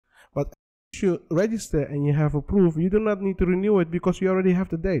But if you register and you have approved, you do not need to renew it because you already have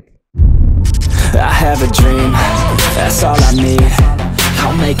the date. I have a dream, that's all I need.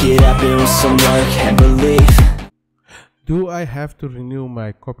 I'll make it happen with some work and belief. Do I have to renew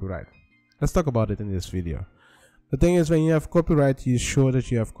my copyright? Let's talk about it in this video. The thing is, when you have copyright, you're sure that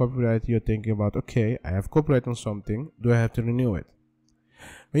you have copyright, you're thinking about, okay, I have copyright on something, do I have to renew it?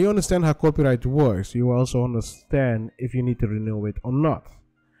 When you understand how copyright works, you also understand if you need to renew it or not.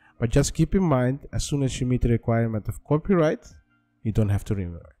 But just keep in mind, as soon as you meet the requirement of copyright, you don't have to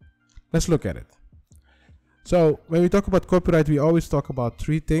renew it. Let's look at it. So when we talk about copyright, we always talk about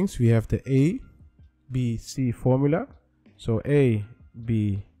three things. We have the A, B, C formula. So A,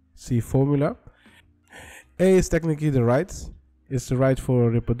 B, C formula. A is technically the rights. It's the right for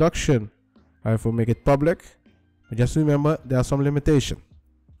reproduction, for make it public. But just remember, there are some limitations.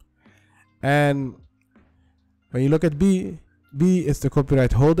 And when you look at B, B is the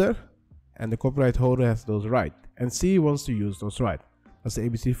copyright holder, and the copyright holder has those rights. And C wants to use those rights. That's the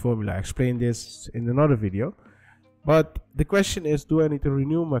ABC formula. I explained this in another video. But the question is, do I need to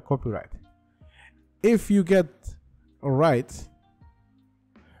renew my copyright? If you get a right,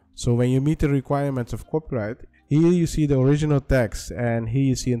 so when you meet the requirements of copyright, here you see the original text and here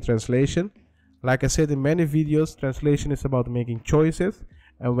you see in translation. Like I said in many videos, translation is about making choices.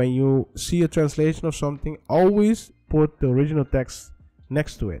 And when you see a translation of something, always put the original text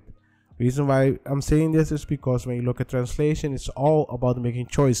next to it. Reason why I'm saying this is because when you look at translation, it's all about making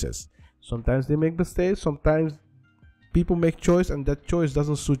choices. Sometimes they make mistakes, sometimes people make choice and that choice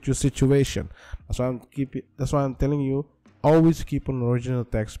doesn't suit your situation. That's why I'm telling you, always keep an original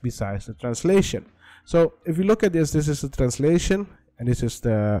text besides the translation. So if you look at this, this is the translation and this is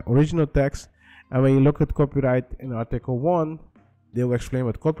the original text. And when you look at copyright in Article 1, they will explain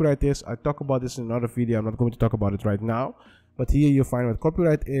what copyright is. I talk about this in another video. I'm not going to talk about it right now. But here you find what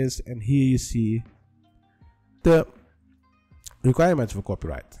copyright is, and here you see the requirements for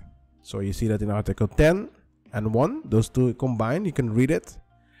copyright. So you see that in Article 10 and 1, those two combined, you can read it.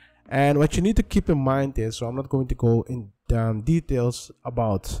 And what you need to keep in mind is, so I'm not going to go in details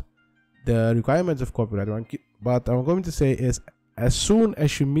about the requirements of copyright, but I'm going to say is, as soon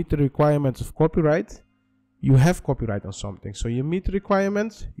as you meet the requirements of copyright, you have copyright on something. So you meet the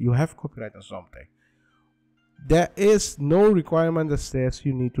requirements, you have copyright on something. There is no requirement that says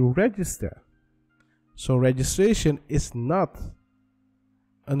you need to register. So registration is not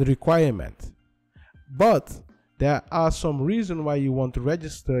a requirement. But there are some reasons why you want to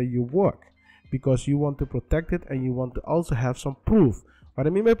register your work. Because you want to protect it and you want to also have some proof. What I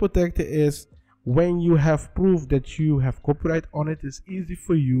mean by protect it is when you have proof that you have copyright on it, it's easy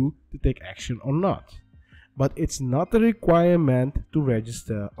for you to take action or not. But it's not a requirement to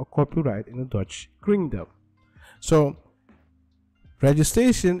register a copyright in the Dutch Kingdom. So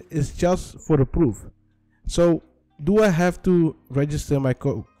registration is just for the proof. So do I have to register my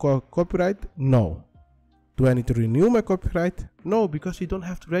copyright? No. Do I need to renew my copyright? No, because you don't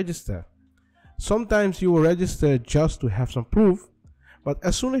have to register. Sometimes you will register just to have some proof, but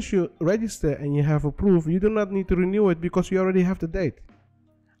as soon as you register and you have a proof, you do not need to renew it because you already have the date.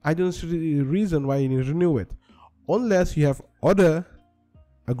 I don't see the reason why you need to renew it, unless you have other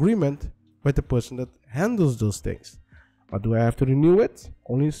agreement with the person that handles those things. But do I have to renew it?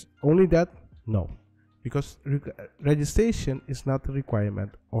 Only that? No, because registration is not a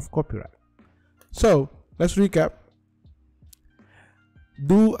requirement of copyright. So let's recap.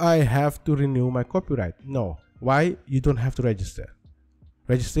 Do I have to renew my copyright? No. Why? You don't have to register.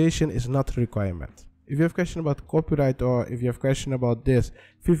 Registration is not a requirement. If you have question about copyright or if you have question about this,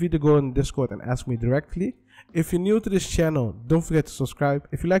 feel free to go in Discord and ask me directly. If you're new to this channel, don't forget to subscribe.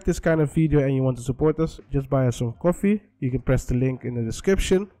 If you like this kind of video and you want to support us, just buy us some coffee. You can press the link in the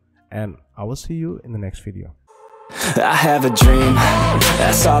description and I will see you in the next video. I have a dream,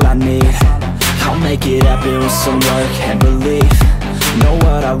 that's all I need. I'll make it happen with some work and belief. Know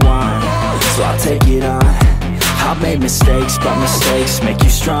what I want, so I'll take it on. I've made mistakes, but mistakes make you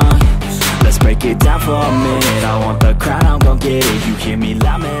strong. Let's break it down for a minute. I want the crown, I'm gon' get it. You hear me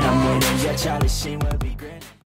loud, man, I'm winning. Yeah, Charlie Sheen will be great.